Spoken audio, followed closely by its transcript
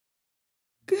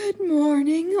Good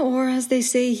morning, or as they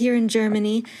say here in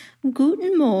Germany,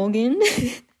 Guten Morgen.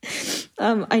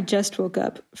 I just woke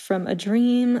up from a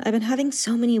dream. I've been having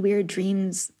so many weird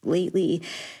dreams lately.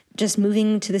 Just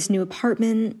moving to this new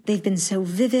apartment, they've been so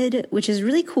vivid, which is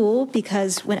really cool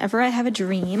because whenever I have a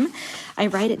dream, I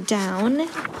write it down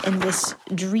in this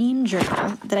dream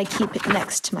journal that I keep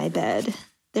next to my bed.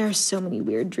 There are so many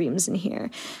weird dreams in here,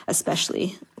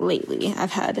 especially lately.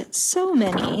 I've had so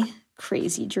many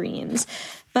crazy dreams.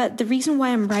 But the reason why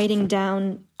I'm writing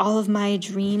down all of my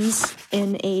dreams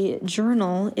in a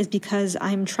journal is because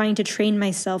I'm trying to train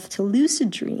myself to lucid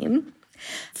dream.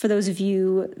 For those of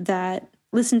you that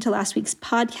listened to last week's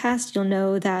podcast, you'll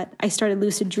know that I started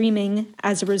lucid dreaming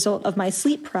as a result of my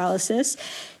sleep paralysis.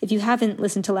 If you haven't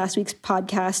listened to last week's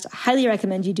podcast, I highly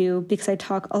recommend you do because I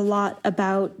talk a lot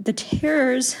about the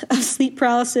terrors of sleep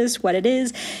paralysis, what it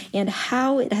is, and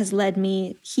how it has led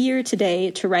me here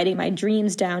today to writing my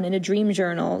dreams down in a dream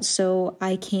journal so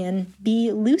I can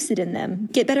be lucid in them,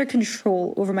 get better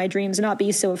control over my dreams, and not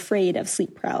be so afraid of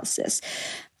sleep paralysis.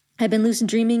 I've been lucid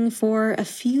dreaming for a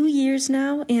few years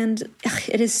now, and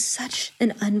it is such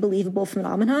an unbelievable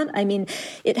phenomenon. I mean,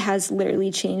 it has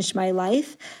literally changed my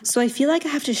life. So I feel like I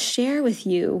have to share with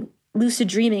you lucid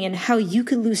dreaming and how you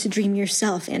could lucid dream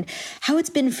yourself and how it's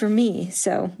been for me.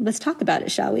 So let's talk about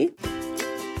it, shall we?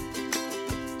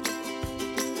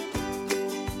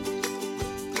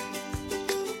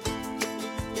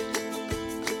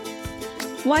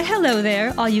 Why, hello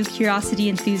there, all you curiosity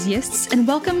enthusiasts, and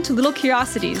welcome to Little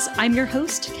Curiosities. I'm your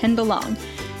host, Ken DeLong.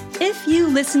 If you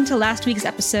listened to last week's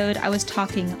episode, I was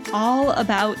talking all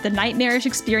about the nightmarish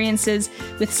experiences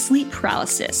with sleep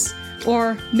paralysis,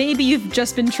 or maybe you've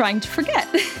just been trying to forget.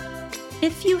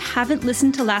 If you haven't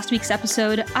listened to last week's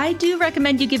episode, I do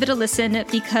recommend you give it a listen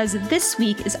because this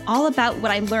week is all about what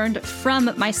I learned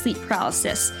from my sleep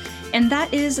paralysis, and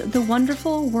that is the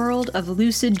wonderful world of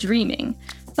lucid dreaming.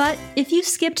 But if you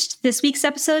skipped this week's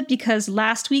episode because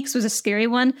last week's was a scary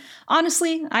one,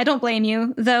 honestly, I don't blame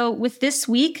you, though with this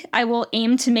week, I will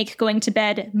aim to make going to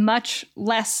bed much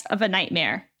less of a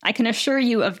nightmare. I can assure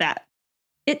you of that.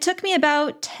 It took me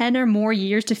about 10 or more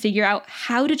years to figure out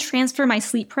how to transfer my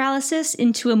sleep paralysis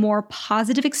into a more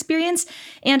positive experience,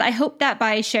 and I hope that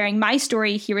by sharing my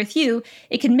story here with you,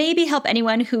 it can maybe help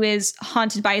anyone who is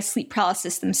haunted by sleep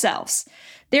paralysis themselves.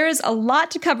 There is a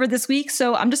lot to cover this week,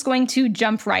 so I'm just going to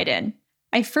jump right in.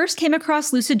 I first came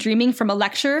across lucid dreaming from a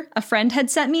lecture a friend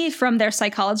had sent me from their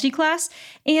psychology class,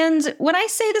 and when I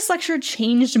say this lecture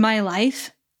changed my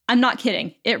life, I'm not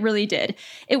kidding, it really did.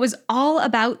 It was all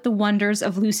about the wonders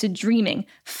of lucid dreaming,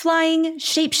 flying,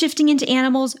 shape-shifting into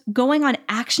animals, going on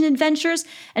action adventures,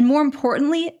 and more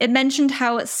importantly, it mentioned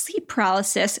how sleep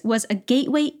paralysis was a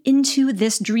gateway into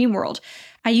this dream world.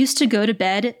 I used to go to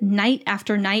bed night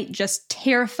after night just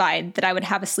terrified that I would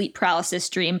have a sleep paralysis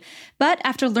dream. But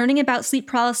after learning about sleep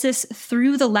paralysis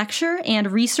through the lecture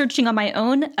and researching on my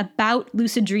own about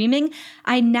lucid dreaming,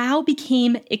 I now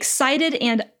became excited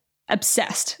and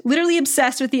obsessed, literally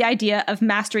obsessed with the idea of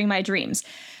mastering my dreams.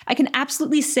 I can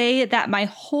absolutely say that my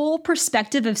whole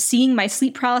perspective of seeing my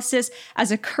sleep paralysis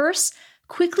as a curse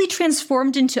quickly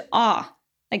transformed into awe.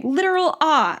 Like literal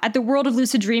awe at the world of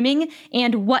lucid dreaming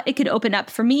and what it could open up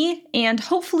for me and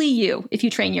hopefully you if you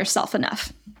train yourself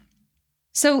enough.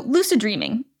 So lucid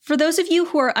dreaming. For those of you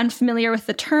who are unfamiliar with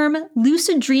the term,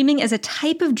 lucid dreaming is a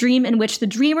type of dream in which the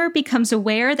dreamer becomes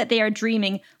aware that they are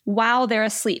dreaming while they're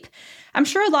asleep. I'm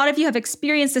sure a lot of you have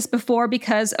experienced this before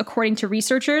because, according to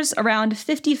researchers, around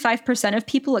 55% of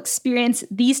people experience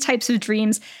these types of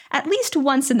dreams at least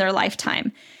once in their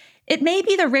lifetime. It may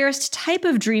be the rarest type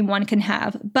of dream one can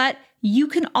have, but you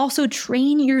can also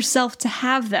train yourself to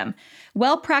have them.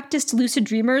 Well-practiced lucid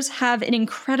dreamers have an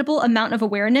incredible amount of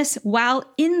awareness while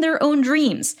in their own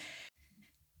dreams.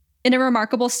 In a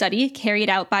remarkable study carried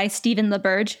out by Stephen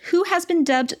LaBerge, who has been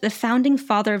dubbed the founding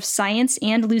father of science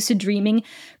and lucid dreaming,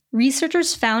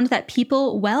 researchers found that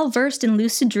people well-versed in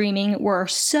lucid dreaming were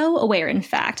so aware, in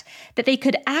fact, that they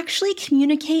could actually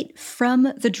communicate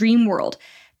from the dream world.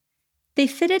 They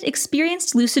fitted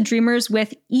experienced lucid dreamers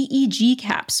with EEG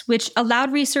caps, which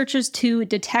allowed researchers to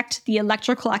detect the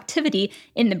electrical activity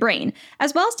in the brain,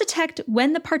 as well as detect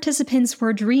when the participants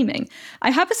were dreaming.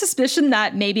 I have a suspicion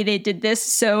that maybe they did this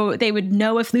so they would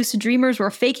know if lucid dreamers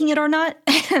were faking it or not.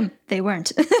 They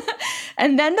weren't.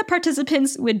 And then the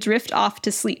participants would drift off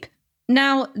to sleep.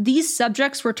 Now, these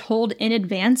subjects were told in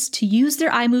advance to use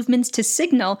their eye movements to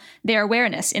signal their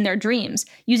awareness in their dreams,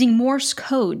 using Morse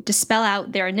code to spell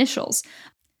out their initials.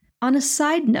 On a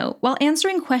side note, while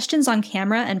answering questions on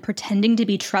camera and pretending to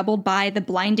be troubled by the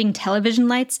blinding television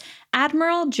lights,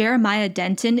 Admiral Jeremiah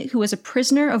Denton, who was a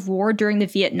prisoner of war during the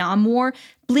Vietnam War,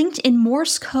 blinked in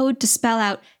Morse code to spell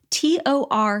out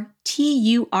Torture,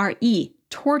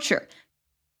 torture,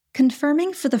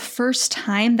 confirming for the first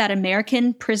time that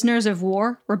American prisoners of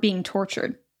war were being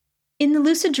tortured. In the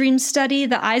lucid dream study,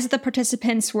 the eyes of the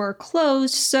participants were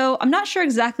closed, so I'm not sure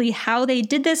exactly how they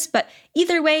did this, but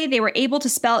either way, they were able to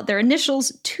spell out their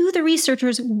initials to the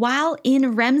researchers while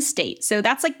in REM state, so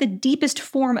that's like the deepest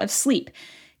form of sleep,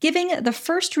 giving the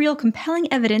first real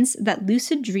compelling evidence that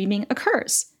lucid dreaming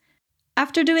occurs.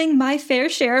 After doing my fair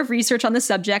share of research on the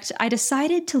subject, I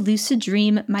decided to lucid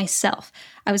dream myself.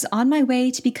 I was on my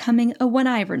way to becoming a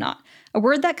one-ironaut, a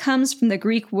word that comes from the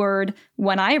Greek word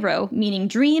one-iro, meaning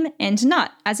dream, and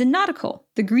naut, as in nautical,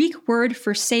 the Greek word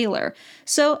for sailor.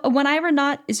 So a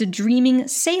one-ironaut is a dreaming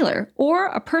sailor, or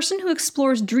a person who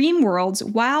explores dream worlds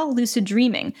while lucid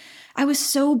dreaming. I was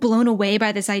so blown away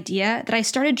by this idea that I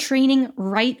started training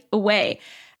right away.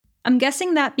 I'm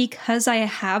guessing that because I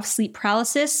have sleep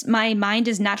paralysis, my mind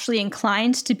is naturally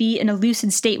inclined to be in a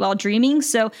lucid state while dreaming,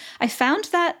 so I found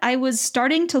that I was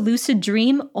starting to lucid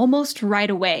dream almost right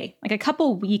away, like a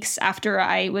couple weeks after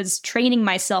I was training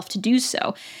myself to do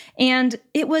so, and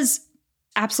it was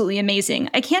absolutely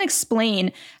amazing. I can't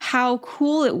explain how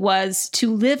cool it was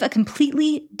to live a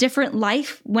completely different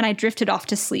life when I drifted off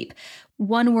to sleep.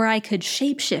 One where I could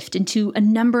shapeshift into a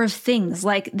number of things.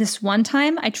 Like this one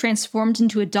time, I transformed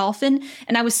into a dolphin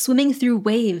and I was swimming through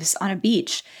waves on a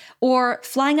beach, or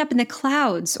flying up in the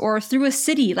clouds, or through a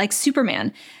city like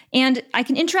Superman. And I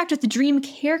can interact with the dream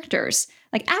characters,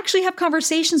 like actually have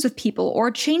conversations with people,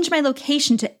 or change my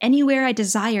location to anywhere I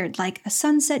desired, like a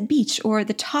sunset beach or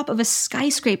the top of a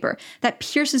skyscraper that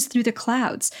pierces through the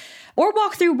clouds. Or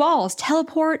walk through walls,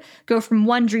 teleport, go from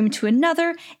one dream to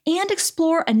another, and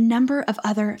explore a number of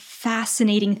other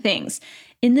fascinating things.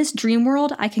 In this dream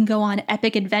world, I can go on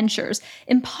epic adventures,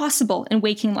 impossible in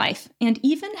waking life, and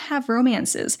even have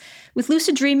romances. With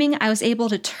lucid dreaming, I was able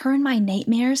to turn my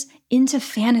nightmares into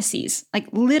fantasies, like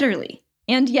literally.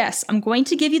 And yes, I'm going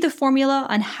to give you the formula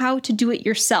on how to do it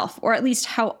yourself, or at least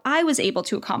how I was able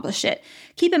to accomplish it.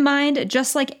 Keep in mind,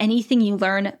 just like anything you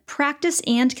learn, practice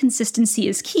and consistency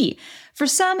is key. For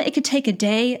some, it could take a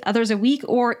day, others a week,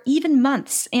 or even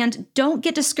months. And don't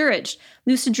get discouraged.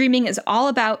 Lucid dreaming is all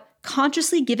about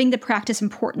consciously giving the practice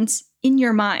importance in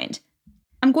your mind.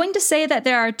 I'm going to say that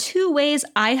there are two ways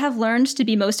I have learned to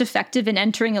be most effective in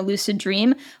entering a lucid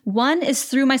dream. One is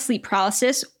through my sleep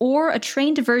paralysis, or a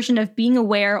trained version of being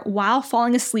aware while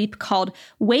falling asleep called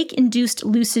wake-induced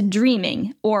lucid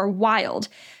dreaming, or WILD.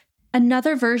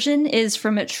 Another version is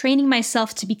from training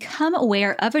myself to become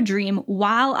aware of a dream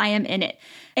while I am in it,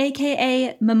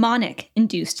 aka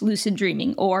mnemonic-induced lucid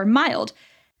dreaming, or MILD.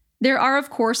 There are, of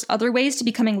course, other ways to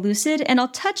becoming lucid, and I'll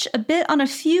touch a bit on a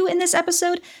few in this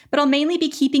episode, but I'll mainly be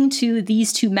keeping to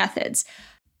these two methods.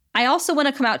 I also want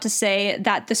to come out to say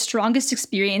that the strongest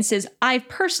experiences I've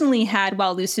personally had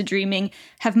while lucid dreaming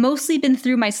have mostly been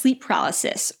through my sleep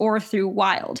paralysis, or through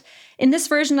WILD. In this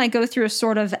version, I go through a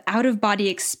sort of out-of-body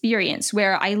experience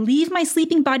where I leave my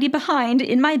sleeping body behind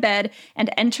in my bed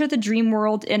and enter the dream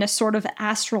world in a sort of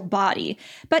astral body.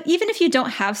 But even if you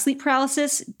don't have sleep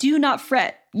paralysis, do not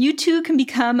fret. You too can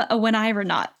become a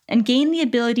one-ironaut and gain the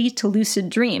ability to lucid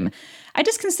dream. I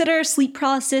just consider sleep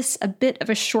paralysis a bit of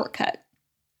a shortcut.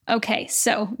 Okay,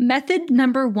 so method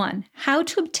number 1, how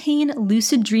to obtain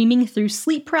lucid dreaming through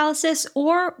sleep paralysis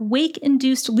or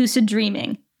wake-induced lucid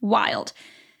dreaming, WILD.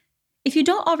 If you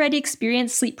don't already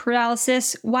experience sleep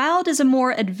paralysis, WILD is a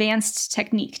more advanced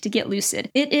technique to get lucid.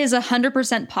 It is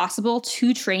 100% possible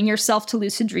to train yourself to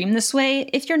lucid dream this way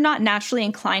if you're not naturally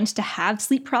inclined to have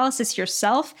sleep paralysis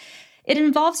yourself. It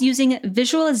involves using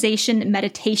visualization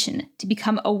meditation to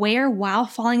become aware while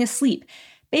falling asleep,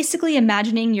 basically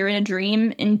imagining you're in a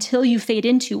dream until you fade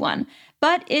into one.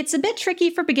 But it's a bit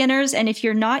tricky for beginners, and if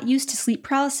you're not used to sleep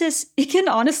paralysis, it can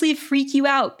honestly freak you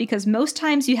out because most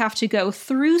times you have to go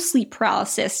through sleep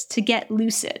paralysis to get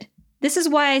lucid. This is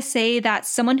why I say that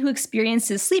someone who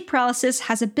experiences sleep paralysis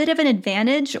has a bit of an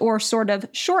advantage or sort of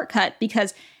shortcut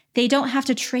because they don't have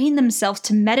to train themselves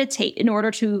to meditate in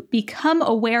order to become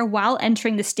aware while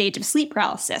entering the stage of sleep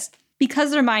paralysis,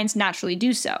 because their minds naturally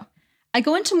do so. I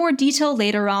go into more detail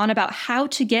later on about how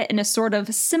to get in a sort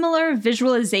of similar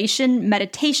visualization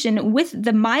meditation with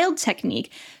the MILD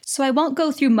technique, so I won't go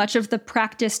through much of the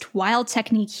practiced WILD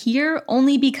technique here,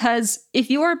 only because if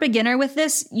you're a beginner with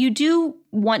this, you do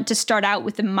want to start out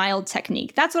with the MILD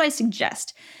technique. That's what I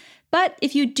suggest. But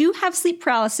if you do have sleep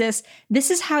paralysis, this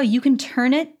is how you can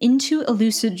turn it into a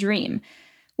lucid dream.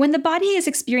 When the body is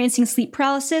experiencing sleep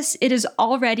paralysis, it is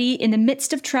already in the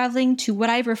midst of traveling to what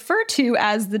I refer to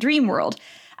as the dream world.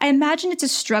 I imagine it's a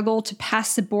struggle to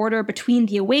pass the border between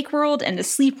the awake world and the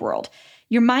sleep world.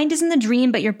 Your mind is in the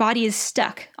dream, but your body is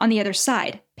stuck on the other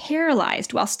side,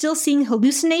 paralyzed while still seeing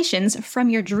hallucinations from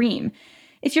your dream.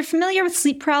 If you're familiar with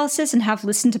sleep paralysis and have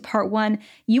listened to part 1,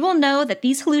 you will know that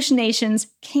these hallucinations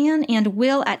can and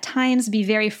will at times be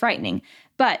very frightening,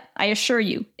 but I assure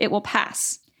you, it will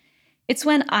pass. It's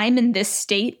when I'm in this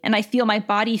state and I feel my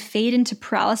body fade into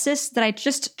paralysis that I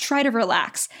just try to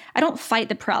relax. I don't fight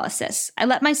the paralysis. I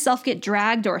let myself get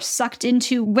dragged or sucked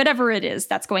into whatever it is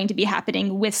that's going to be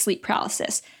happening with sleep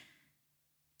paralysis.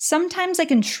 Sometimes I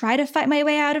can try to fight my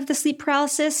way out of the sleep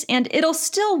paralysis and it'll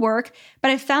still work,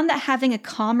 but I've found that having a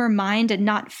calmer mind and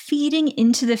not feeding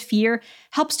into the fear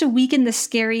helps to weaken the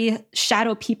scary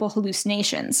shadow people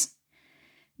hallucinations.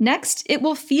 Next, it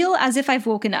will feel as if I've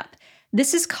woken up.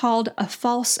 This is called a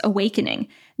false awakening.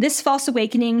 This false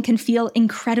awakening can feel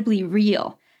incredibly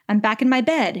real. I'm back in my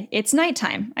bed. It's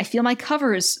nighttime. I feel my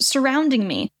covers surrounding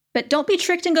me. But don't be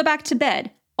tricked and go back to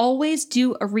bed. Always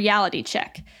do a reality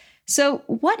check. So,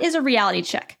 what is a reality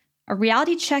check? A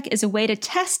reality check is a way to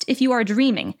test if you are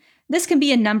dreaming. This can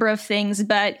be a number of things,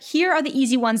 but here are the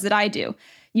easy ones that I do.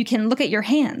 You can look at your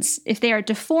hands. If they are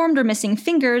deformed or missing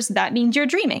fingers, that means you're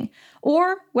dreaming.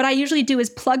 Or what I usually do is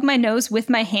plug my nose with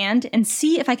my hand and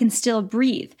see if I can still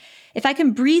breathe. If I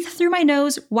can breathe through my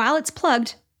nose while it's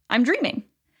plugged, I'm dreaming.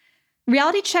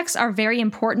 Reality checks are very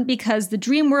important because the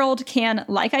dream world can,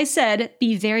 like I said,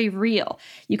 be very real.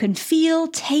 You can feel,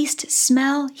 taste,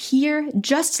 smell, hear,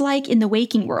 just like in the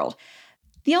waking world.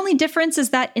 The only difference is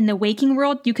that in the waking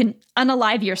world, you can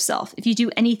unalive yourself if you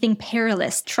do anything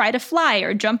perilous, try to fly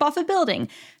or jump off a building.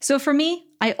 So for me,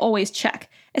 I always check,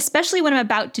 especially when I'm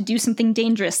about to do something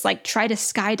dangerous like try to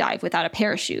skydive without a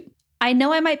parachute. I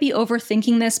know I might be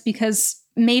overthinking this because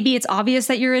maybe it's obvious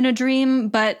that you're in a dream,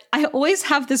 but I always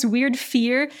have this weird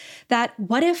fear that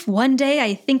what if one day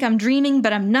I think I'm dreaming,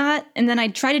 but I'm not, and then I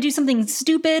try to do something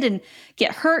stupid and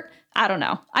get hurt? I don't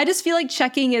know. I just feel like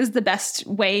checking is the best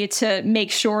way to make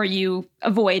sure you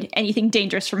avoid anything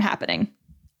dangerous from happening.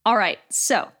 All right,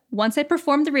 so once I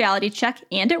perform the reality check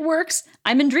and it works,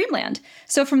 I'm in dreamland.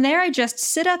 So from there, I just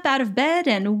sit up out of bed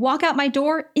and walk out my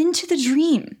door into the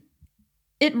dream.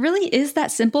 It really is that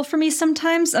simple for me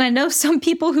sometimes, and I know some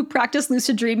people who practice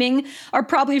lucid dreaming are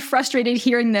probably frustrated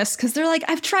hearing this because they're like,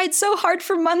 I've tried so hard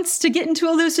for months to get into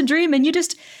a lucid dream and you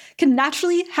just can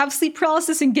naturally have sleep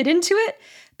paralysis and get into it.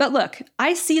 But look,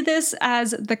 I see this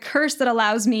as the curse that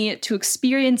allows me to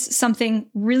experience something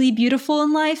really beautiful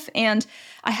in life, and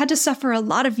I had to suffer a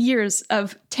lot of years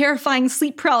of terrifying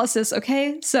sleep paralysis,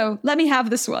 okay? So let me have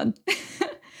this one.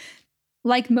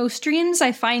 Like most dreams,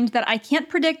 I find that I can't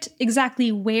predict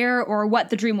exactly where or what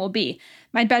the dream will be.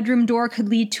 My bedroom door could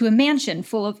lead to a mansion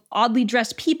full of oddly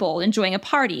dressed people enjoying a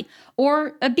party,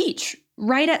 or a beach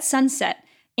right at sunset,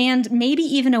 and maybe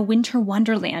even a winter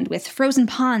wonderland with frozen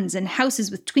ponds and houses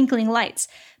with twinkling lights.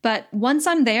 But once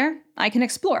I'm there, I can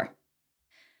explore.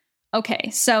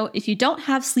 Okay, so if you don't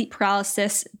have sleep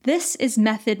paralysis, this is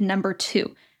method number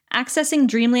 2. Accessing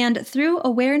dreamland through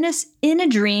awareness in a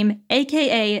dream,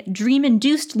 aka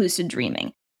dream-induced lucid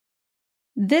dreaming.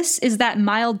 This is that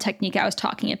mild technique I was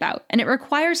talking about, and it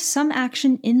requires some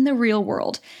action in the real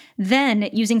world, then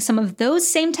using some of those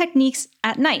same techniques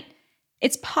at night.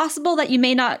 It's possible that you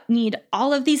may not need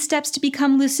all of these steps to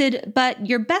become lucid, but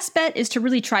your best bet is to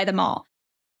really try them all.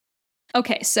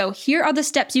 Okay, so here are the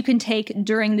steps you can take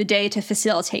during the day to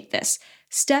facilitate this.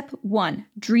 Step 1,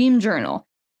 dream journal.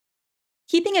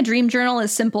 Keeping a dream journal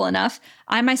is simple enough.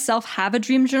 I myself have a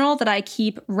dream journal that I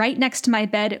keep right next to my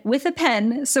bed with a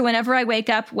pen, so whenever I wake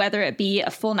up, whether it be a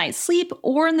full night's sleep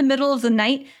or in the middle of the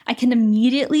night, I can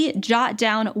immediately jot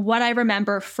down what I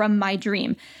remember from my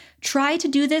dream. Try to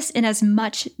do this in as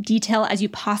much detail as you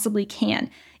possibly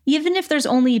can, even if there's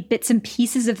only bits and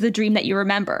pieces of the dream that you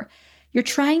remember. You're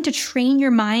trying to train your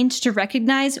mind to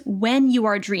recognize when you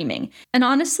are dreaming. And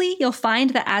honestly, you'll find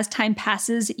that as time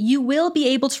passes, you will be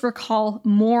able to recall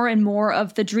more and more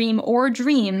of the dream or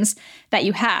dreams that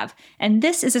you have. And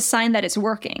this is a sign that it's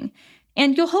working.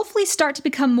 And you'll hopefully start to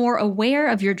become more aware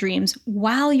of your dreams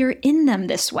while you're in them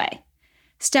this way.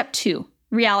 Step 2,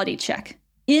 reality check.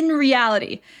 In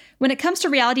reality. When it comes to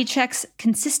reality checks,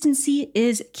 consistency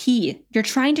is key. You're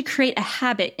trying to create a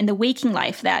habit in the waking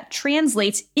life that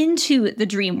translates into the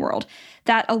dream world,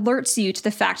 that alerts you to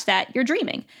the fact that you're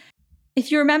dreaming.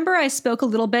 If you remember, I spoke a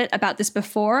little bit about this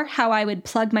before, how I would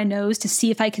plug my nose to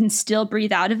see if I can still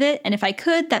breathe out of it, and if I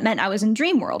could, that meant I was in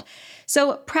dream world.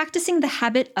 So practicing the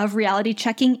habit of reality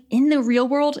checking in the real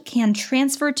world can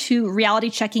transfer to reality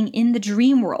checking in the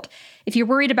dream world. If you're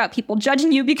worried about people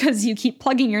judging you because you keep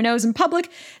plugging your nose in public,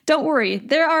 don't worry.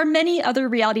 There are many other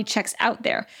reality checks out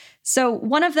there. So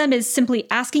one of them is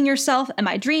simply asking yourself, am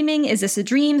I dreaming? Is this a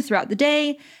dream throughout the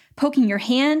day? Poking your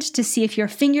hand to see if your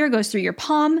finger goes through your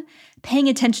palm, paying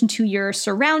attention to your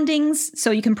surroundings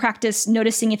so you can practice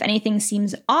noticing if anything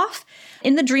seems off.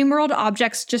 In the dream world,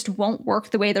 objects just won't work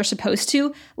the way they're supposed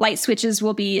to. Light switches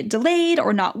will be delayed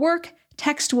or not work.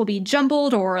 Text will be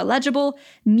jumbled or illegible.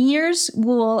 Mirrors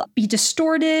will be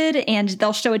distorted and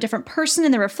they'll show a different person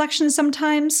in the reflection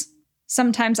sometimes.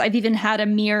 Sometimes I've even had a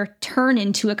mirror turn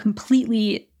into a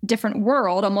completely different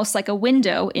world, almost like a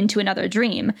window into another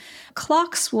dream.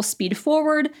 Clocks will speed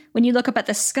forward. When you look up at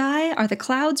the sky, are the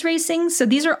clouds racing? So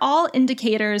these are all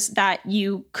indicators that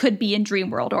you could be in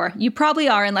dream world, or you probably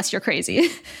are unless you're crazy.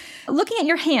 Looking at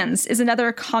your hands is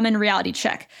another common reality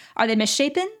check. Are they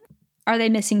misshapen? Are they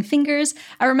missing fingers?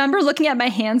 I remember looking at my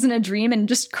hands in a dream and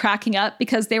just cracking up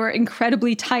because they were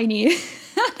incredibly tiny.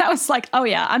 I was like, oh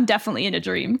yeah, I'm definitely in a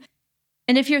dream.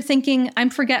 And if you're thinking,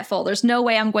 I'm forgetful, there's no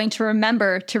way I'm going to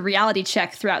remember to reality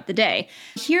check throughout the day,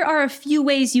 here are a few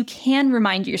ways you can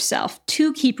remind yourself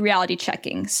to keep reality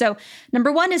checking. So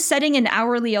number one is setting an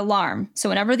hourly alarm. So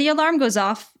whenever the alarm goes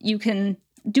off, you can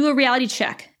do a reality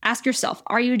check. Ask yourself,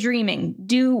 are you dreaming?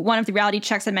 Do one of the reality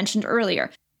checks I mentioned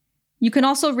earlier. You can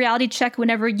also reality check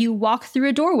whenever you walk through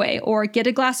a doorway or get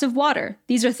a glass of water.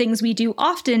 These are things we do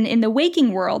often in the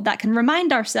waking world that can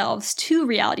remind ourselves to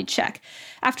reality check.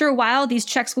 After a while, these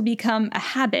checks will become a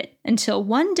habit until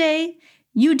one day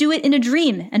you do it in a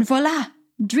dream, and voila,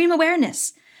 dream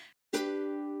awareness.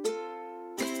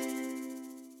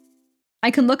 I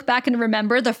can look back and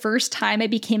remember the first time I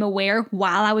became aware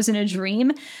while I was in a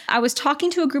dream. I was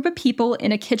talking to a group of people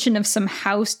in a kitchen of some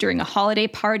house during a holiday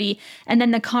party, and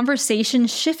then the conversation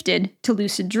shifted to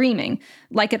lucid dreaming,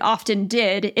 like it often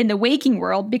did in the waking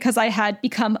world because I had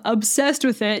become obsessed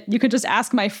with it. You could just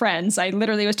ask my friends. I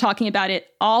literally was talking about it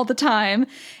all the time.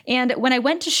 And when I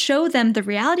went to show them the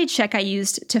reality check I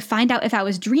used to find out if I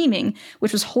was dreaming,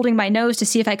 which was holding my nose to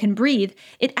see if I can breathe,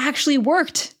 it actually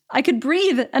worked. I could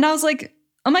breathe. And I was like,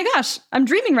 oh my gosh, I'm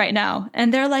dreaming right now.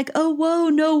 And they're like, oh, whoa,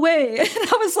 no way. And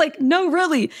I was like, no,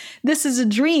 really, this is a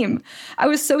dream. I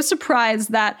was so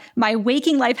surprised that my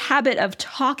waking life habit of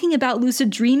talking about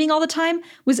lucid dreaming all the time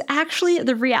was actually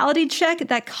the reality check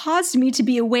that caused me to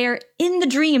be aware in the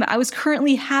dream I was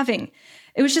currently having.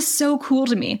 It was just so cool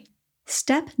to me.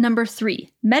 Step number 3,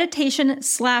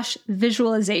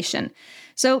 meditation/visualization.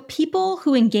 So people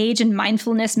who engage in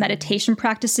mindfulness meditation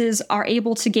practices are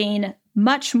able to gain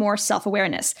much more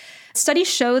self-awareness. Studies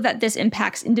show that this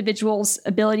impacts individuals'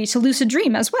 ability to lucid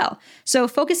dream as well. So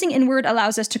focusing inward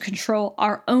allows us to control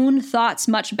our own thoughts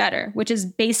much better, which is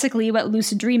basically what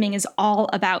lucid dreaming is all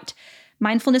about.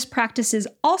 Mindfulness practices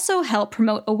also help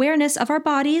promote awareness of our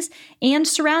bodies and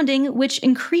surrounding, which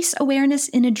increase awareness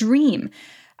in a dream.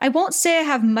 I won't say I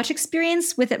have much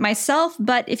experience with it myself,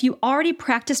 but if you already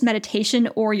practice meditation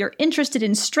or you're interested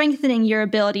in strengthening your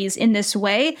abilities in this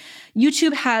way,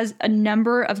 YouTube has a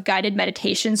number of guided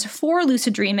meditations for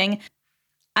lucid dreaming.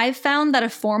 I've found that a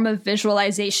form of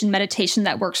visualization meditation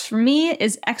that works for me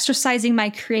is exercising my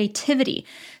creativity.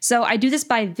 So I do this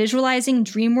by visualizing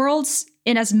dream worlds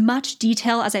in as much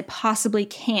detail as I possibly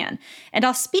can. And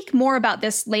I'll speak more about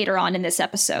this later on in this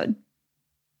episode.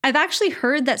 I've actually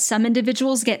heard that some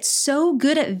individuals get so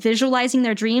good at visualizing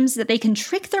their dreams that they can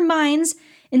trick their minds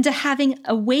into having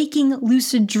a waking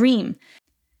lucid dream.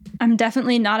 I'm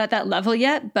definitely not at that level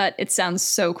yet, but it sounds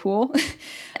so cool.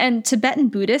 And Tibetan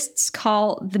Buddhists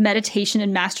call the meditation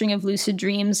and mastering of lucid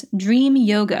dreams dream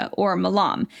yoga, or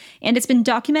malam. And it's been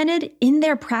documented in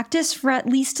their practice for at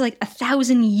least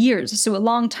 1,000 years, so a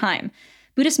long time.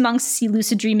 Buddhist monks see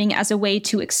lucid dreaming as a way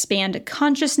to expand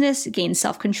consciousness, gain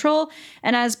self-control,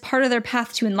 and as part of their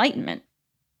path to enlightenment.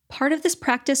 Part of this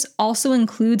practice also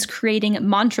includes creating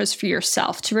mantras for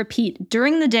yourself to repeat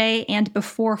during the day and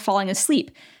before falling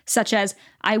asleep, such as,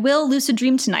 I will lucid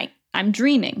dream tonight. I'm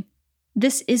dreaming.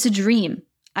 This is a dream.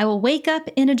 I will wake up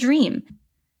in a dream.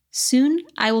 Soon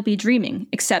I will be dreaming,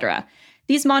 etc.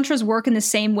 These mantras work in the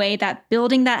same way that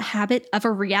building that habit of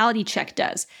a reality check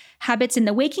does. Habits in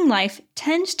the waking life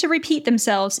tend to repeat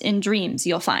themselves in dreams,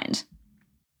 you'll find.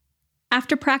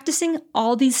 After practicing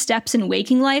all these steps in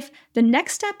waking life, the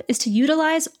next step is to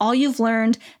utilize all you've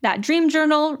learned, that dream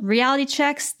journal, reality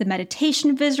checks, the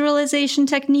meditation visualization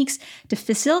techniques, to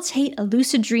facilitate a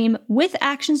lucid dream with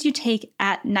actions you take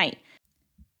at night.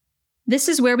 This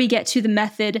is where we get to the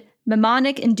method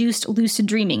mnemonic-induced lucid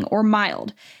dreaming, or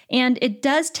MILD. And it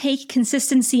does take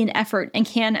consistency and effort and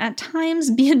can at times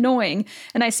be annoying.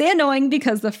 And I say annoying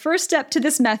because the first step to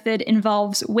this method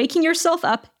involves waking yourself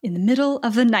up in the middle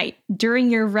of the night during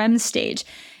your REM stage.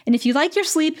 And if you like your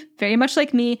sleep, very much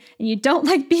like me, and you don't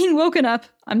like being woken up,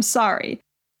 I'm sorry.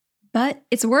 But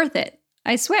it's worth it.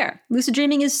 I swear, lucid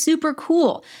dreaming is super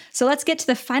cool. So let's get to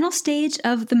the final stage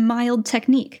of the MILD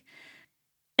technique.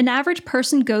 An average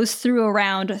person goes through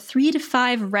around 3 to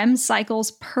 5 REM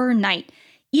cycles per night,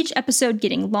 each episode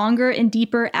getting longer and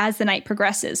deeper as the night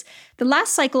progresses. The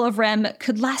last cycle of REM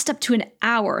could last up to an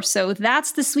hour, so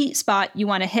that's the sweet spot you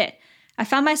want to hit. I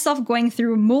found myself going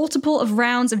through multiple of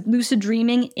rounds of lucid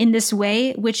dreaming in this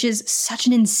way, which is such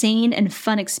an insane and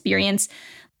fun experience.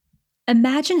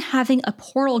 Imagine having a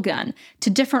portal gun to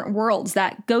different worlds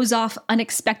that goes off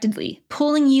unexpectedly,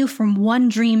 pulling you from one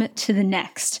dream to the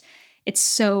next. It's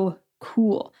so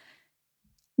cool.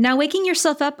 Now, waking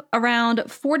yourself up around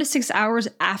 4 to 6 hours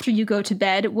after you go to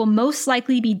bed will most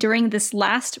likely be during this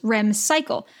last REM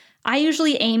cycle. I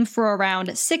usually aim for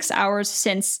around 6 hours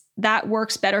since that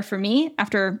works better for me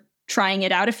after trying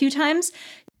it out a few times.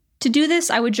 To do this,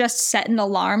 I would just set an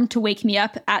alarm to wake me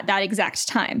up at that exact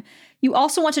time. You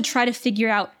also want to try to figure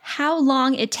out how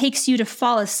long it takes you to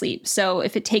fall asleep. So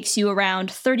if it takes you around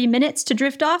 30 minutes to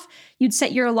drift off, you'd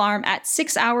set your alarm at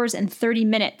 6 hours and 30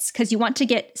 minutes because you want to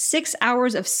get 6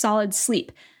 hours of solid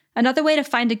sleep. Another way to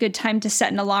find a good time to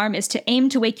set an alarm is to aim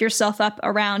to wake yourself up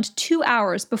around 2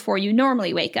 hours before you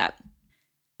normally wake up.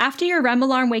 After your REM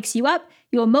alarm wakes you up,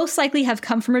 you will most likely have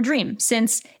come from a dream,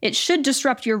 since it should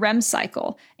disrupt your REM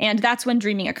cycle, and that's when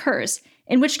dreaming occurs.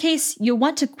 In which case, you'll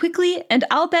want to quickly, and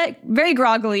I'll bet very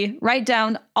groggily, write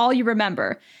down all you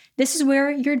remember. This is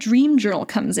where your dream journal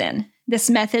comes in. This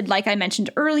method, like I mentioned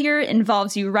earlier,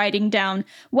 involves you writing down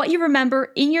what you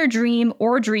remember in your dream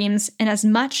or dreams in as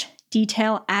much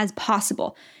detail as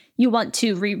possible. You want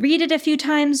to reread it a few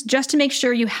times just to make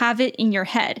sure you have it in your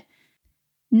head.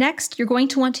 Next, you're going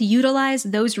to want to utilize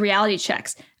those reality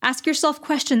checks. Ask yourself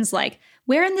questions like,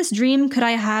 where in this dream could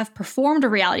I have performed a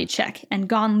reality check and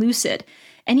gone lucid?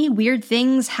 Any weird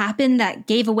things happen that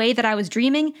gave away that I was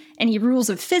dreaming? Any rules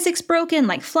of physics broken,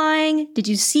 like flying? Did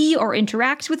you see or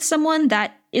interact with someone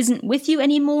that isn't with you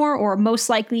anymore, or most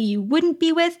likely you wouldn't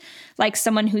be with, like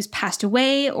someone who's passed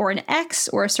away, or an ex,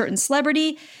 or a certain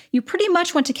celebrity? You pretty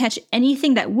much want to catch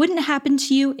anything that wouldn't happen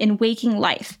to you in waking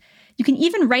life. You can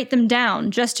even write them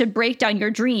down just to break down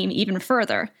your dream even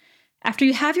further. After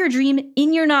you have your dream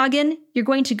in your noggin, you're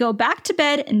going to go back to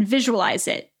bed and visualize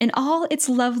it in all its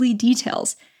lovely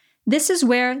details. This is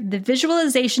where the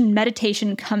visualization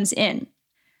meditation comes in.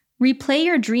 Replay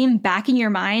your dream back in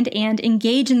your mind and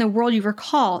engage in the world you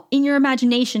recall in your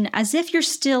imagination as if you're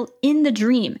still in the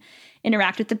dream.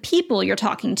 Interact with the people you're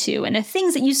talking to and the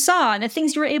things that you saw and the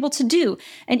things you were able to do,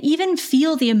 and even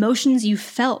feel the emotions you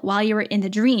felt while you were in the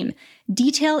dream.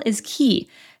 Detail is key.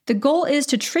 The goal is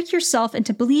to trick yourself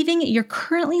into believing you're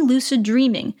currently lucid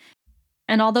dreaming.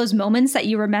 And all those moments that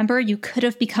you remember you could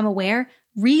have become aware,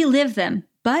 relive them,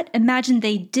 but imagine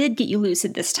they did get you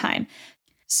lucid this time.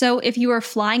 So if you are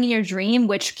flying in your dream,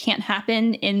 which can't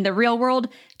happen in the real world,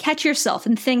 catch yourself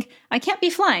and think, I can't be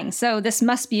flying, so this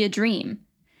must be a dream.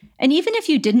 And even if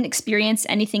you didn't experience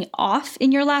anything off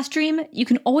in your last dream, you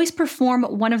can always perform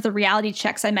one of the reality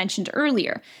checks I mentioned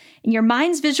earlier. In your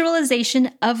mind's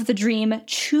visualization of the dream,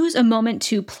 choose a moment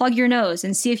to plug your nose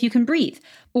and see if you can breathe.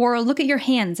 Or look at your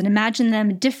hands and imagine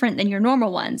them different than your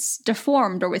normal ones,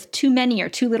 deformed or with too many or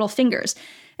too little fingers.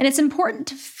 And it's important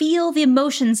to feel the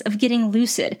emotions of getting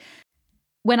lucid.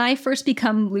 When I first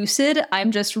become lucid,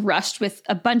 I'm just rushed with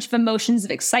a bunch of emotions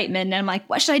of excitement, and I'm like,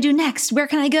 what should I do next? Where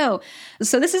can I go?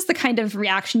 So this is the kind of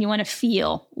reaction you want to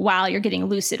feel while you're getting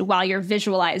lucid, while you're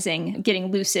visualizing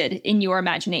getting lucid in your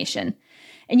imagination.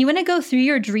 And you want to go through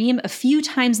your dream a few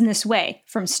times in this way,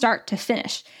 from start to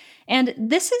finish. And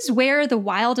this is where the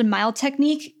wild and mild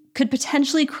technique could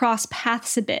potentially cross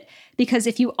paths a bit, because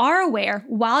if you are aware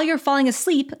while you're falling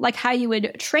asleep, like how you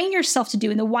would train yourself to do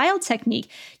in the wild technique,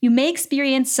 you may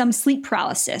experience some sleep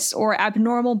paralysis or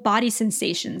abnormal body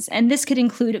sensations, and this could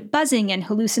include buzzing and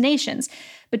hallucinations.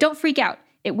 But don't freak out.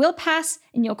 It will pass,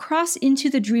 and you'll cross into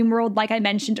the dream world like I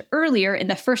mentioned earlier in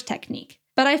the first technique.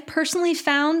 But I've personally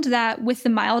found that with the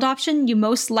mild option, you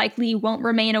most likely won't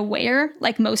remain aware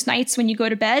like most nights when you go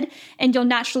to bed, and you'll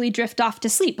naturally drift off to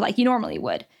sleep like you normally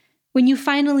would. When you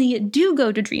finally do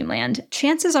go to dreamland,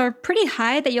 chances are pretty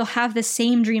high that you'll have the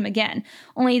same dream again,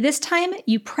 only this time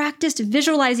you practiced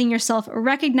visualizing yourself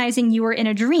recognizing you were in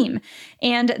a dream,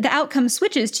 and the outcome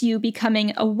switches to you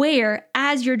becoming aware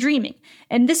as you're dreaming,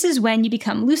 and this is when you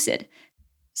become lucid.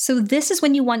 So this is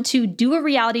when you want to do a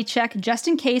reality check just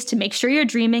in case to make sure you're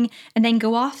dreaming and then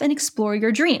go off and explore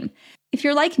your dream. If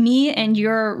you're like me and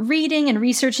you're reading and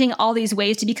researching all these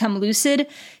ways to become lucid,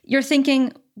 you're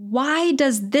thinking, why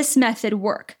does this method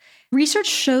work? Research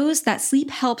shows that sleep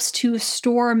helps to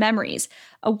store memories.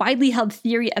 A widely held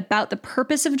theory about the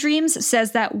purpose of dreams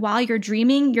says that while you're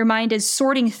dreaming, your mind is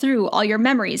sorting through all your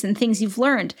memories and things you've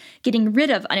learned, getting rid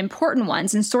of unimportant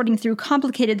ones, and sorting through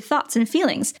complicated thoughts and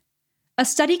feelings. A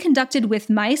study conducted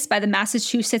with mice by the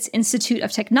Massachusetts Institute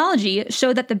of Technology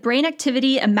showed that the brain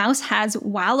activity a mouse has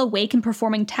while awake and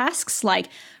performing tasks like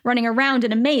running around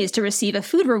in a maze to receive a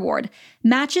food reward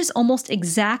matches almost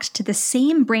exact to the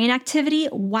same brain activity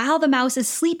while the mouse is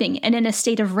sleeping and in a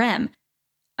state of REM.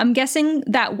 I'm guessing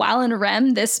that while in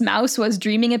REM, this mouse was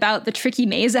dreaming about the tricky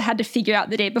maze it had to figure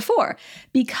out the day before.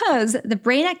 Because the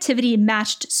brain activity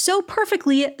matched so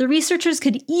perfectly, the researchers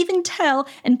could even tell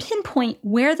and pinpoint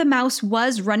where the mouse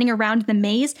was running around the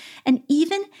maze, and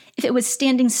even if it was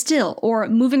standing still or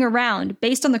moving around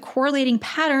based on the correlating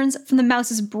patterns from the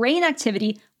mouse's brain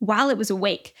activity while it was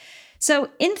awake.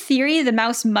 So in theory, the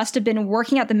mouse must have been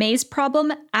working out the maze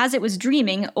problem as it was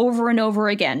dreaming over and over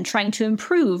again, trying to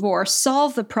improve or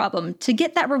solve the problem to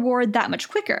get that reward that much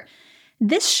quicker.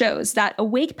 This shows that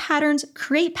awake patterns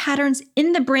create patterns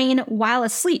in the brain while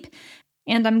asleep.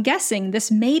 And I'm guessing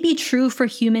this may be true for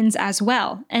humans as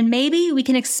well. And maybe we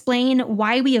can explain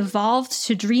why we evolved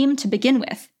to dream to begin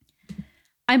with.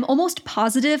 I'm almost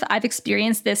positive I've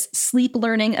experienced this sleep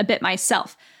learning a bit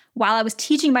myself. While I was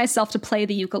teaching myself to play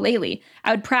the ukulele,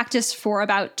 I would practice for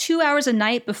about 2 hours a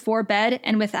night before bed,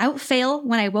 and without fail,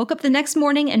 when I woke up the next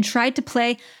morning and tried to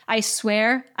play, I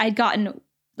swear I'd gotten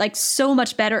so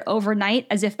much better overnight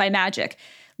as if by magic.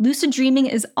 Lucid dreaming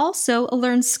is also a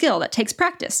learned skill that takes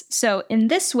practice. So in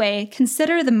this way,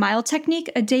 consider the MILE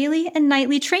technique a daily and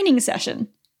nightly training session.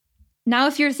 Now,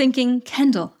 if you're thinking,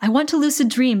 Kendall, I want to lucid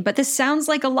dream, but this sounds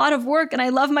like a lot of work and I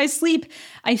love my sleep,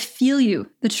 I feel you.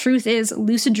 The truth is,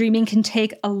 lucid dreaming can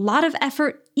take a lot of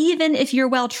effort, even if you're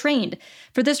well trained.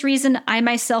 For this reason, I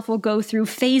myself will go through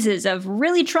phases of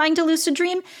really trying to lucid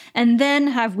dream and then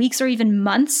have weeks or even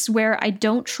months where I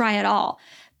don't try at all.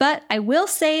 But I will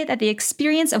say that the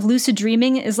experience of lucid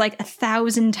dreaming is like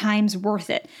 1,000 times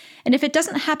worth it. And if it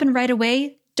doesn't happen right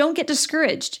away, don't get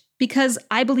discouraged. Because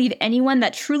I believe anyone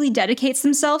that truly dedicates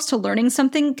themselves to learning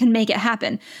something can make it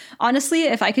happen. Honestly,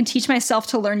 if I can teach myself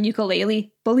to learn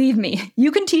ukulele, believe me, you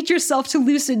can teach yourself to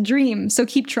lucid dream, so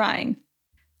keep trying.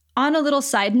 On a little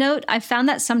side note, I've found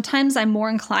that sometimes I'm more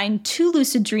inclined to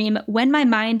lucid dream when my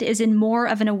mind is in more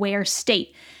of an aware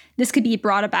state. This could be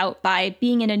brought about by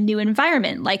being in a new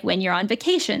environment, like when you're on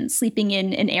vacation, sleeping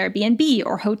in an Airbnb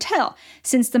or hotel,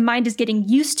 since the mind is getting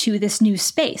used to this new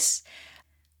space.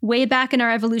 Way back in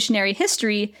our evolutionary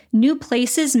history, new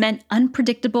places meant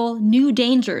unpredictable, new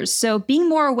dangers, so being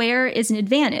more aware is an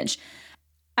advantage.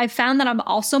 I've found that I'm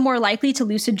also more likely to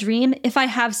lucid dream if I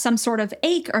have some sort of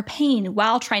ache or pain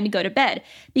while trying to go to bed,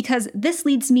 because this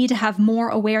leads me to have more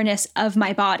awareness of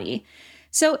my body.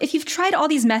 So if you've tried all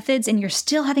these methods and you're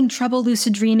still having trouble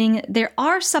lucid dreaming, there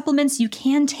are supplements you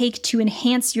can take to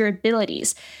enhance your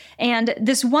abilities. And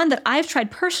this one that I've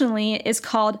tried personally is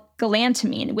called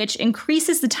galantamine, which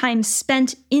increases the time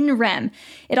spent in REM.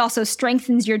 It also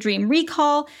strengthens your dream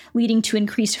recall, leading to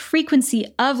increased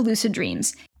frequency of lucid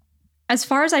dreams. As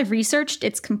far as I've researched,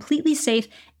 it's completely safe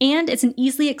and it's an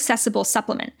easily accessible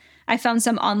supplement. I found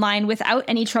some online without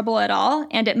any trouble at all,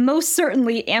 and it most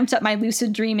certainly amped up my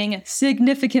lucid dreaming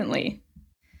significantly.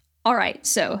 Alright,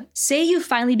 so say you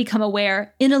finally become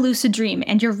aware in a lucid dream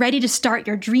and you're ready to start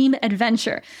your dream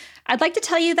adventure. I'd like to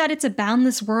tell you that it's a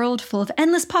boundless world full of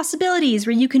endless possibilities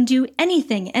where you can do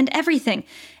anything and everything.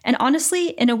 And honestly,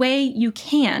 in a way, you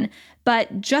can.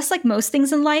 But just like most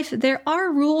things in life, there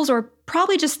are rules or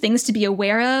probably just things to be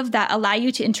aware of that allow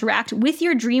you to interact with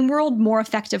your dream world more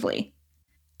effectively.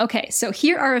 Okay, so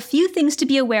here are a few things to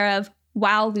be aware of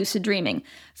while lucid dreaming.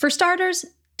 For starters,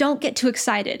 don't get too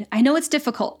excited. I know it's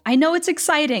difficult. I know it's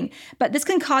exciting, but this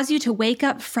can cause you to wake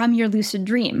up from your lucid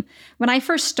dream. When I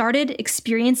first started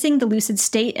experiencing the lucid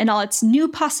state and all its new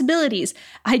possibilities,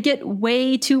 I'd get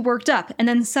way too worked up, and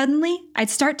then suddenly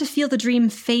I'd start to feel the dream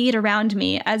fade around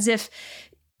me as if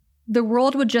the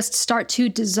world would just start to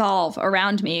dissolve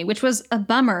around me, which was a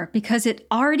bummer because it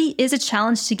already is a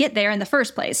challenge to get there in the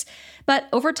first place. But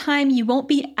over time, you won't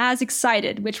be as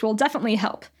excited, which will definitely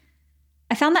help.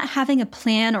 I found that having a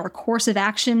plan or a course of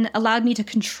action allowed me to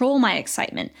control my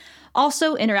excitement.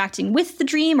 Also, interacting with the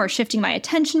dream or shifting my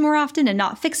attention more often and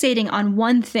not fixating on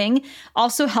one thing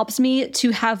also helps me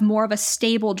to have more of a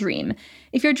stable dream.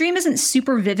 If your dream isn't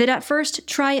super vivid at first,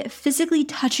 try physically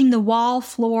touching the wall,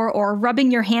 floor, or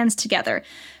rubbing your hands together.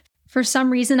 For some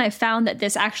reason, I've found that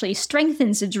this actually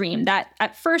strengthens a dream that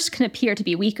at first can appear to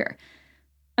be weaker.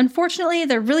 Unfortunately,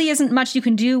 there really isn't much you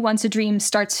can do once a dream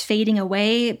starts fading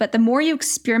away, but the more you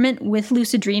experiment with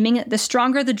lucid dreaming, the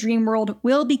stronger the dream world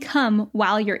will become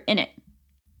while you're in it.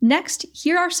 Next,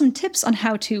 here are some tips on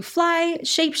how to fly,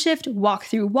 shapeshift, walk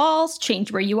through walls,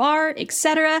 change where you are,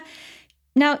 etc.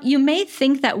 Now, you may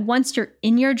think that once you're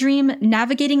in your dream,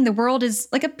 navigating the world is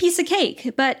like a piece of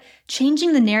cake, but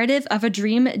changing the narrative of a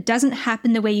dream doesn't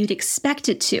happen the way you'd expect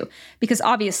it to, because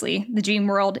obviously, the dream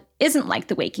world isn't like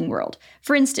the waking world.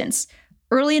 For instance,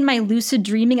 early in my lucid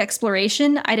dreaming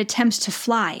exploration, I'd attempt to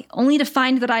fly, only to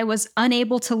find that I was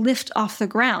unable to lift off the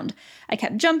ground. I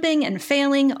kept jumping and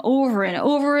failing over and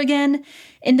over again.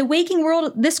 In the waking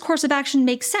world, this course of action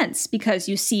makes sense because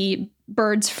you see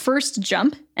birds first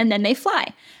jump and then they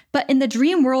fly. But in the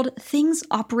dream world, things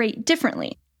operate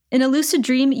differently. In a lucid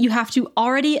dream, you have to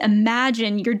already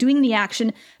imagine you're doing the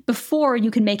action before you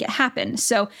can make it happen.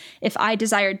 So if I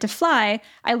desired to fly,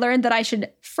 I learned that I should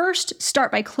first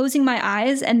start by closing my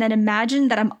eyes and then imagine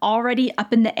that I'm already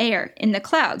up in the air, in the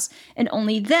clouds, and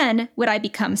only then would I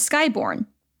become skyborn.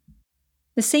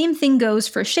 The same thing goes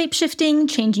for shapeshifting,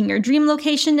 changing your dream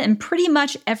location, and pretty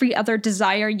much every other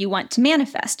desire you want to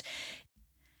manifest.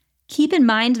 Keep in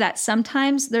mind that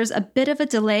sometimes there's a bit of a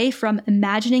delay from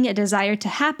imagining a desire to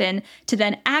happen to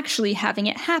then actually having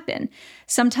it happen.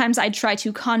 Sometimes I'd try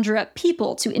to conjure up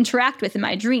people to interact with in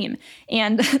my dream,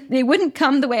 and they wouldn't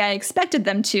come the way I expected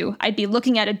them to. I'd be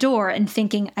looking at a door and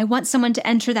thinking, I want someone to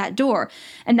enter that door.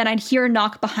 And then I'd hear a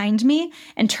knock behind me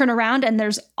and turn around, and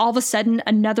there's all of a sudden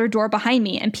another door behind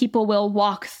me, and people will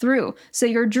walk through. So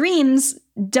your dreams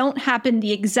don't happen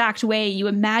the exact way you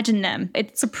imagine them.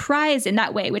 It's a surprise in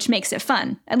that way, which makes it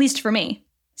fun, at least for me.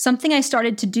 Something I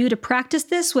started to do to practice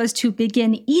this was to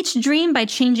begin each dream by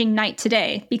changing night to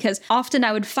day, because often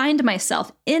I would find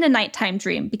myself in a nighttime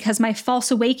dream because my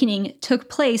false awakening took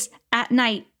place at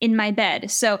night in my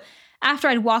bed. So after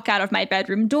I'd walk out of my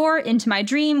bedroom door into my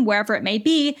dream, wherever it may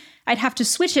be, I'd have to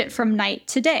switch it from night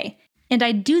to day. And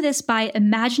I do this by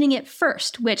imagining it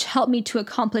first, which helped me to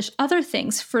accomplish other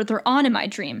things further on in my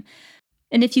dream.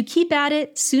 And if you keep at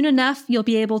it, soon enough, you'll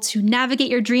be able to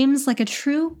navigate your dreams like a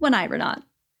true one-Ironaut.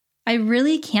 I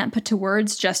really can't put to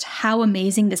words just how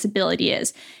amazing this ability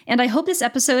is, and I hope this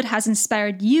episode has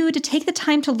inspired you to take the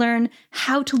time to learn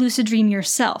how to lucid dream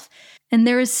yourself. And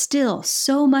there is still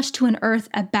so much to unearth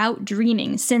about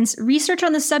dreaming, since research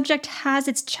on the subject has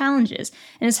its challenges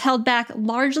and is held back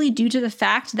largely due to the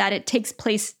fact that it takes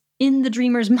place in the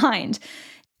dreamer's mind.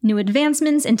 New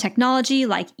advancements in technology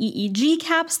like EEG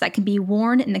caps that can be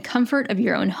worn in the comfort of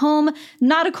your own home,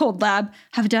 not a cold lab,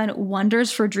 have done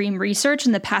wonders for dream research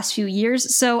in the past few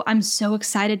years, so I'm so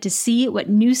excited to see what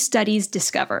new studies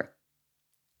discover.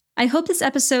 I hope this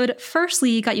episode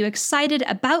firstly got you excited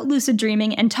about lucid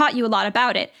dreaming and taught you a lot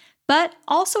about it, but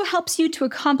also helps you to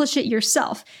accomplish it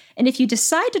yourself. And if you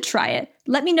decide to try it,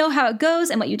 let me know how it goes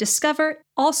and what you discover.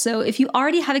 Also, if you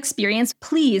already have experience,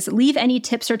 please leave any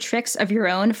tips or tricks of your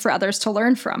own for others to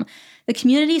learn from. The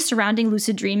community surrounding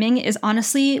lucid dreaming is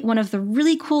honestly one of the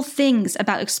really cool things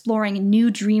about exploring new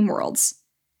dream worlds.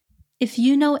 If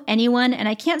you know anyone, and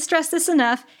I can't stress this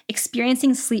enough,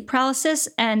 experiencing sleep paralysis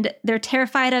and they're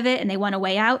terrified of it and they want a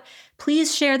way out,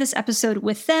 please share this episode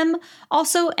with them.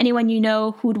 Also, anyone you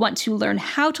know who would want to learn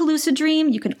how to lucid dream,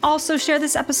 you can also share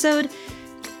this episode.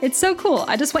 It's so cool.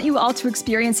 I just want you all to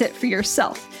experience it for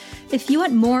yourself. If you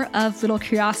want more of Little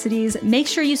Curiosities, make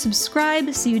sure you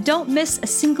subscribe so you don't miss a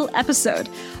single episode.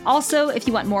 Also, if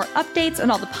you want more updates on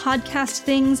all the podcast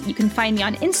things, you can find me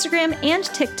on Instagram and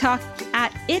TikTok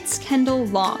at It's Kendall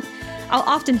Long. I'll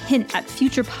often hint at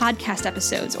future podcast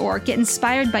episodes or get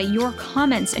inspired by your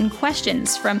comments and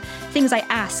questions from things I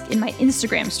ask in my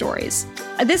Instagram stories.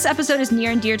 This episode is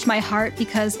near and dear to my heart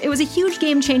because it was a huge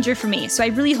game changer for me, so I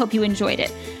really hope you enjoyed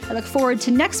it. I look forward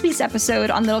to next week's episode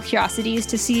on Little Curiosities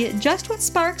to see just what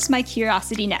sparks my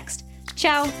curiosity next.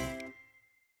 Ciao!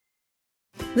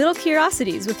 Little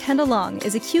Curiosities with Kendall Long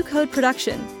is a Q-Code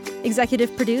production.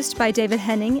 Executive produced by David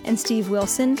Henning and Steve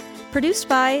Wilson. Produced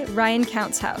by Ryan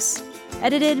Countshouse.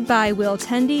 Edited by Will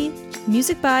Tendy.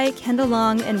 Music by Kendall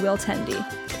Long and Will Tendy.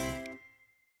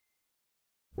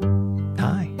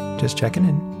 Hi, just checking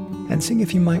in and seeing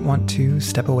if you might want to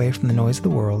step away from the noise of the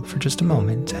world for just a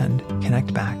moment and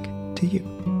connect back to you.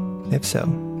 If so,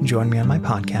 join me on my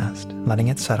podcast, Letting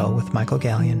It Settle with Michael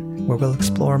Gallion, where we'll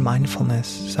explore mindfulness,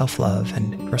 self-love,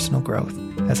 and personal growth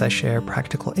as I share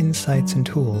practical insights and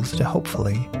tools to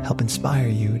hopefully help inspire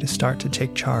you to start to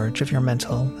take charge of your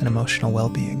mental and emotional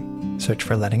well-being. Search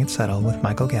for Letting It Settle with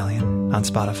Michael Gallion on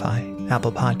Spotify,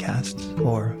 Apple Podcasts,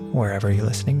 or wherever you're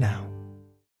listening now.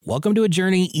 Welcome to a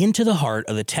journey into the heart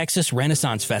of the Texas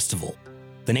Renaissance Festival,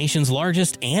 the nation's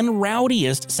largest and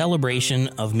rowdiest celebration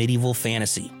of medieval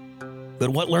fantasy. But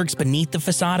what lurks beneath the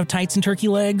facade of tights and turkey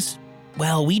legs?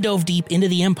 Well, we dove deep into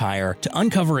the empire to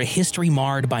uncover a history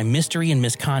marred by mystery and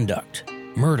misconduct,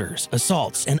 murders,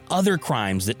 assaults, and other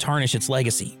crimes that tarnish its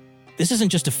legacy. This isn't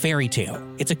just a fairy tale,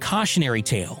 it's a cautionary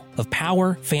tale of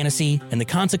power, fantasy, and the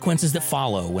consequences that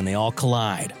follow when they all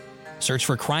collide. Search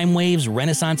for Crime Waves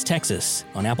Renaissance Texas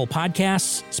on Apple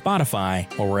Podcasts, Spotify,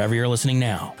 or wherever you're listening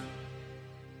now.